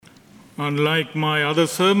Unlike my other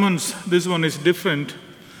sermons, this one is different.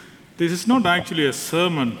 This is not actually a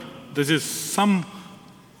sermon. This is some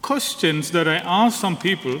questions that I asked some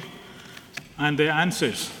people and their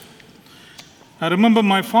answers. I remember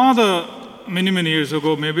my father many years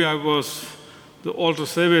ago, maybe I was the altar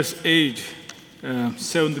service age,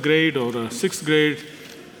 7th grade or 6th grade.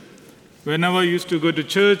 Whenever I used to go to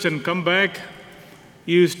church and come back,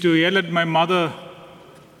 he used to yell at my mother,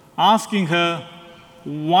 asking her,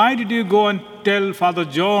 "Why did you go and tell Father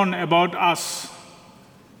John about us?"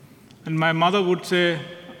 And my mother would say,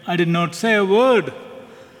 "I did not say a word."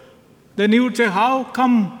 Then he would say, "How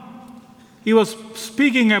come he was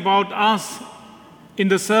speaking about us in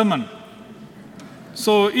the sermon?"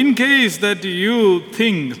 So in case that you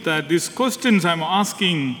think that these questions I'm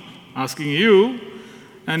asking you,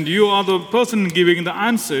 and you are the person giving the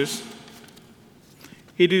answers,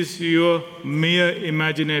 it is your mere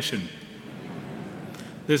imagination.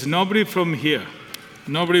 There's nobody from here,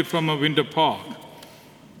 nobody from a Winter Park.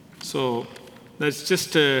 So that's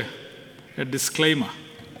just a disclaimer.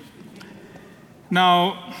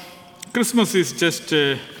 Now, Christmas is just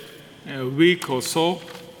a week or so,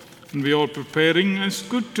 and we're all preparing. It's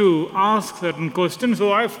good to ask certain questions.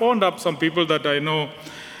 So I phoned up some people that I know.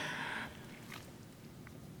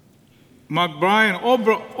 O'Brien,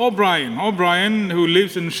 who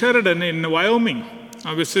lives in Sheridan in Wyoming.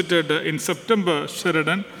 I visited in September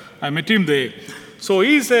Sheridan. I met him there. So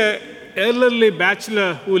he's an elderly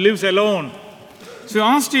bachelor who lives alone. So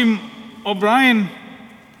I asked him, "O'Brien,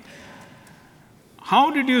 how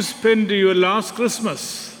did you spend your last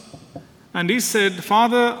Christmas?" And he said,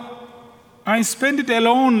 "Father, I spent it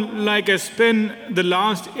alone like I spent the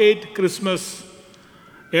last 8 Christmas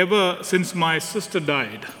ever since my sister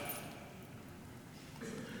died."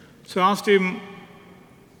 So I asked him,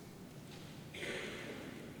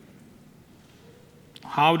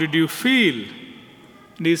 "How did you feel?"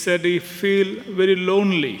 And he said he feel very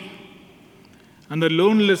lonely. And the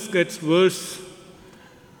loneliness gets worse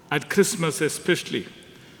at Christmas especially.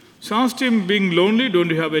 So I asked him, being lonely, don't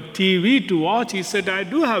you have a TV to watch? He said, "I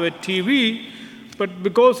do have a TV, but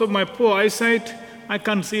because of my poor eyesight, I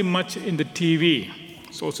can't see much in the TV."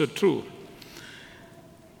 It's also true.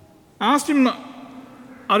 I asked him,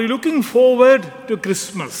 "Are you looking forward to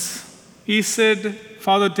Christmas?" He said,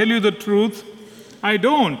 "Father, tell you the truth, I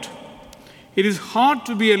don't. It is hard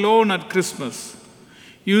to be alone at Christmas.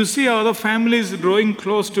 You see other families drawing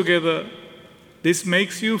close together. This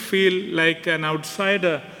makes you feel like an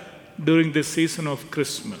outsider during the season of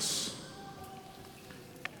Christmas."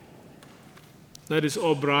 That is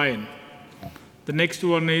O'Brien. The next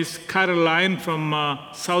one is Caroline from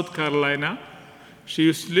South Carolina. She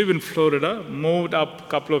used to live in Florida, moved up a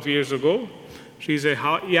couple of years ago. She's a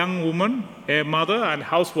young woman, a mother and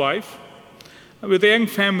housewife with a young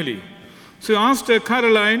family. So I asked her,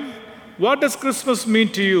 "Caroline, what does Christmas mean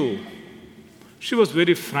to you?" She was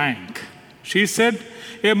very frank. She said,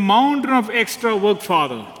 "A mountain of extra work,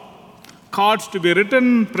 Father. Cards to be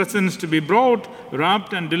written, presents to be brought,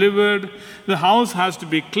 wrapped and delivered. The house has to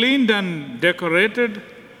be cleaned and decorated.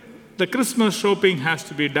 The Christmas shopping has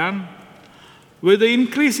to be done. With the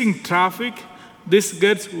increasing traffic, this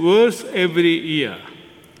gets worse every year.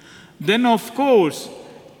 Then, of course,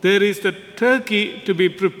 there is the turkey to be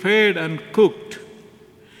prepared and cooked.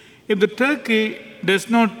 If the turkey does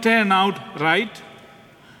not turn out right,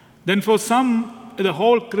 then for some, the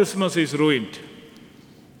whole Christmas is ruined."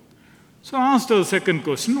 So I asked her the second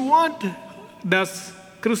question, "What does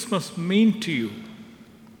Christmas mean to you?"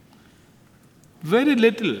 "Very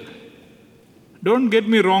little. Don't get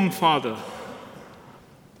me wrong, Father.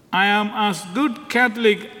 I am as good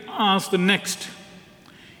Catholic as the next.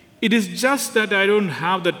 It is just that I don't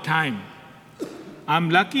have the time. I'm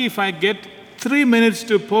lucky if I get 3 minutes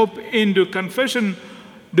to pop into confession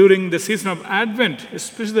during the season of Advent,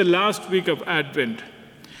 especially the last week of Advent,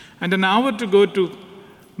 and an hour to go to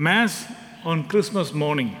Mass on Christmas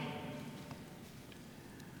morning."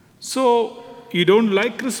 So, you don't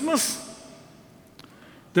like Christmas?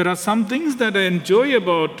 There are some things that I enjoy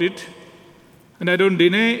about it, and I don't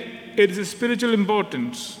deny its spiritual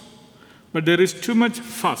importance. But there is too much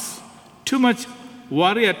fuss, too much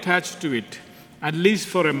worry attached to it, at least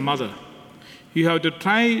for a mother. You have to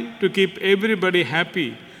try to keep everybody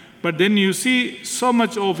happy, but then you see so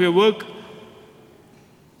much of your work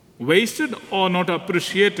wasted or not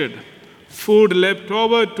appreciated. Food left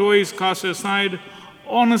over, toys cast aside.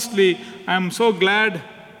 Honestly, I'm so glad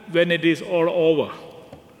when it is all over.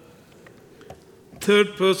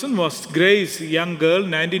 Third person was Grace, a young girl,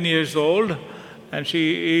 19 years old, and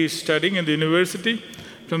she is studying in the university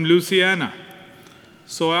from Louisiana.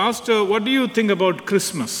 So I asked her, "What do you think about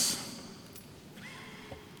Christmas?"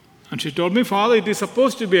 And she told me, Father, it is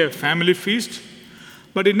supposed to be a family feast,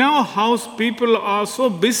 but in our house, people are so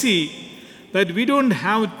busy that we don't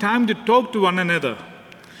have time to talk to one another.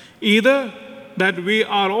 Either that we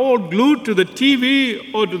are all glued to the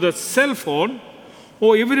TV or to the cell phone,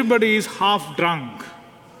 or everybody is half drunk.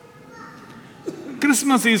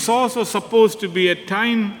 Christmas is also supposed to be a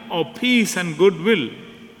time of peace and goodwill,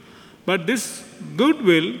 but this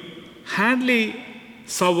goodwill hardly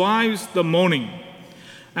survives the morning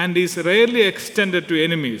and is rarely extended to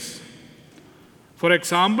enemies. For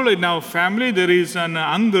example, in our family, there is an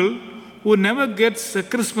uncle who never gets a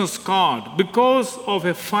Christmas card because of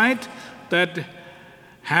a fight that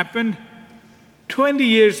happened 20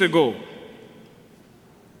 years ago.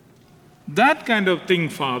 That kind of thing,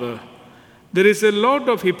 Father, there is a lot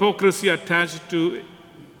of hypocrisy attached to it.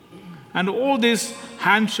 And all this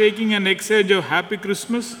handshaking and exchange of Happy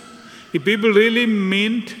Christmas, if people really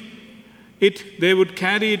meant it, they would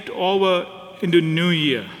carry it over into New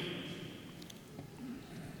Year.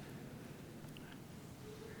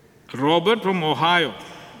 Robert from Ohio,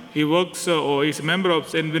 he works or is a member of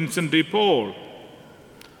St. Vincent de Paul.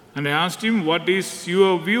 And I asked him, what is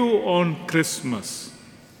your view on Christmas?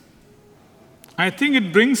 I think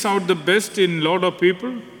it brings out the best in a lot of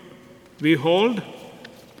people. We hold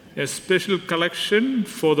a special collection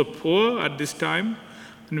for the poor at this time,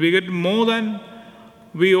 and we get more than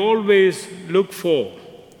we always look for.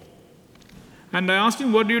 And I asked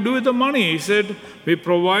him, what do you do with the money? He said, we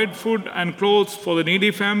provide food and clothes for the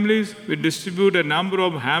needy families. We distribute a number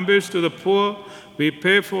of hampers to the poor. We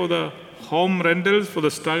pay for the home rentals for the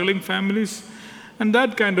struggling families, and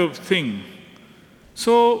that kind of thing.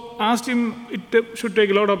 So I asked him, it should take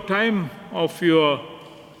a lot of time of your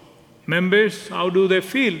members. How do they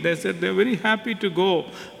feel? They said they're very happy to go.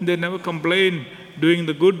 They never complain doing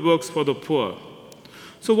the good works for the poor.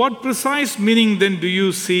 So what precise meaning then do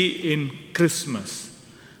you see in Christmas?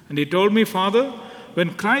 And he told me, Father,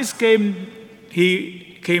 when Christ came,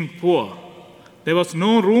 he came poor. There was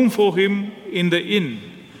no room for him in the inn.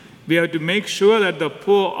 We have to make sure that the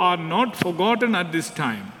poor are not forgotten at this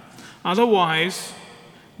time. Otherwise,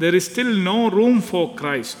 there is still no room for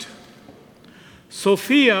Christ.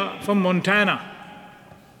 Sophia from Montana,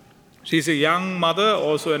 she's a young mother,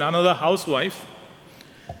 also another housewife,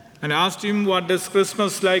 and asked him, what does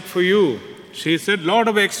Christmas like for you? She said, lot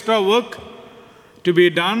of extra work to be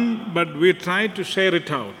done, but we try to share it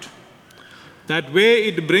out. That way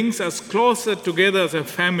it brings us closer together as a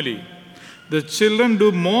family. The children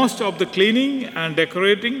do most of the cleaning and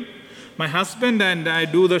decorating. My husband and I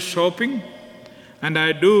do the shopping, and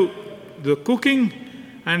I do the cooking,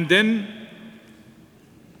 and then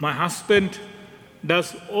my husband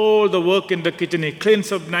does all the work in the kitchen. He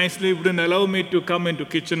cleans up nicely, wouldn't allow me to come into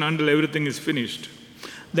kitchen until everything is finished.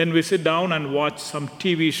 Then we sit down and watch some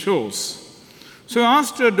TV shows. So I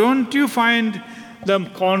asked her, don't you find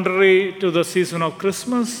them contrary to the season of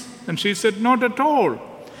Christmas? And she said, not at all.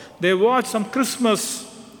 They watch some Christmas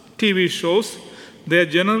TV shows. They are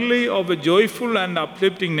generally of a joyful and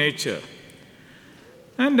uplifting nature.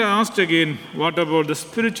 And I asked again, what about the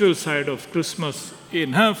spiritual side of Christmas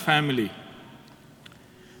in her family?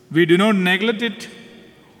 We do not neglect it,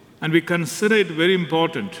 and we consider it very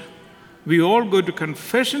important. We all go to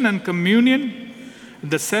confession and communion.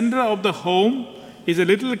 The center of the home is a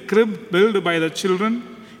little crib built by the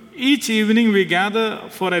children. Each evening we gather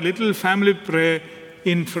for a little family prayer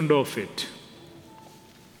in front of it.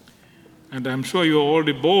 And I'm sure you're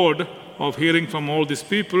already bored of hearing from all these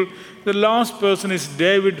people. The last person is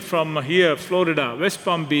David from here, Florida, West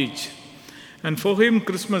Palm Beach. And for him,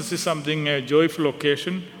 Christmas is something, a joyful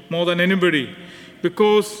occasion, more than anybody,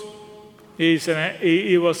 because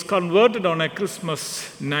he was converted on a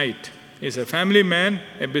Christmas night. He's a family man,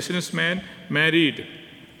 a businessman, married.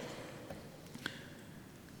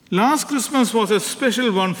 Last Christmas was a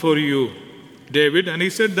special one for you, David. And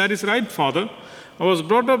he said, that is right, Father. I was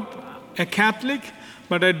brought up a Catholic,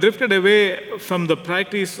 but I drifted away from the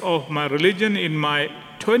practice of my religion in my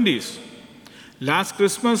 20s. Last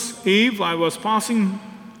Christmas Eve, I was passing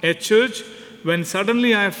a church when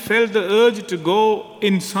suddenly I felt the urge to go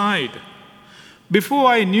inside. Before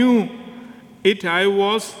I knew it, I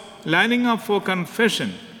was lining up for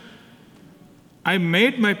confession. I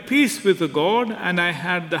made my peace with God, and I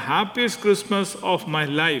had the happiest Christmas of my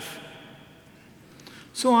life.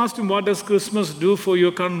 So I asked him, what does Christmas do for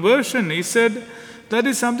your conversion? He said, that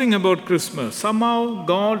is something about Christmas. Somehow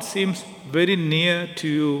God seems very near to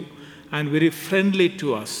you and very friendly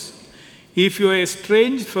to us. If you are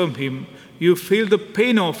estranged from him, you feel the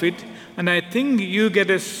pain of it, and I think you get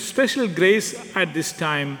a special grace at this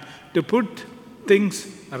time to put things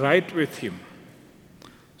right with him.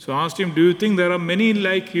 So I asked him, do you think there are many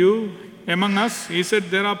like you among us? He said,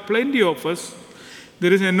 there are plenty of us.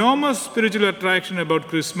 There is enormous spiritual attraction about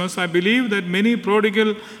Christmas. I believe that many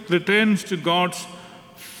prodigal returns to God's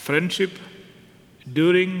friendship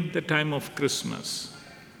during the time of Christmas.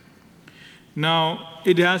 Now,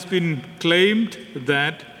 it has been claimed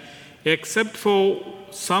that except for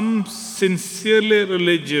some sincerely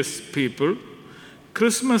religious people,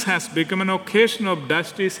 Christmas has become an occasion of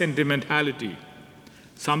dusty sentimentality,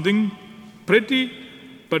 something pretty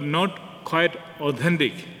but not quite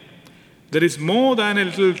authentic. There is more than a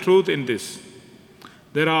little truth in this.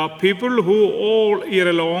 There are people who all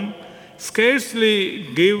year long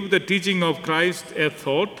scarcely give the teaching of Christ a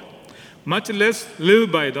thought, much less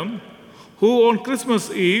live by them, who on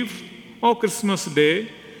Christmas Eve or Christmas Day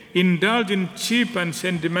indulge in cheap and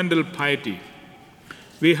sentimental piety.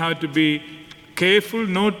 We have to be careful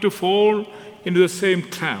not to fall into the same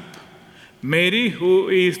trap. Mary, who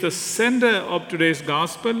is the center of today's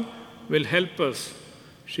gospel, will help us.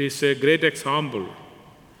 She's a great example.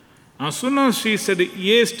 As soon as she said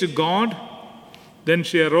yes to God, then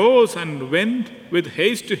she arose and went with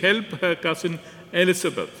haste to help her cousin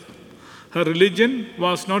Elizabeth. Her religion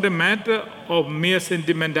was not a matter of mere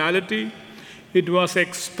sentimentality. It was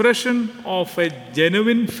expression of a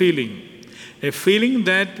genuine feeling, a feeling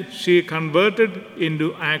that she converted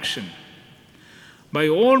into action. By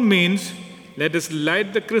all means, let us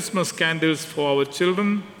light the Christmas candles for our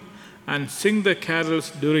children and sing the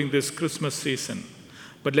carols during this Christmas season.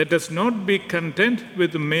 But let us not be content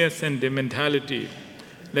with mere sentimentality.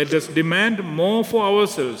 Let us demand more for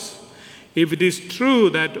ourselves. If it is true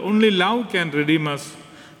that only love can redeem us,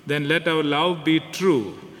 then let our love be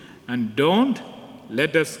true. And don't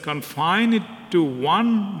let us confine it to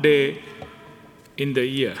one day in the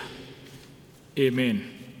year.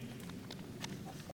 Amen.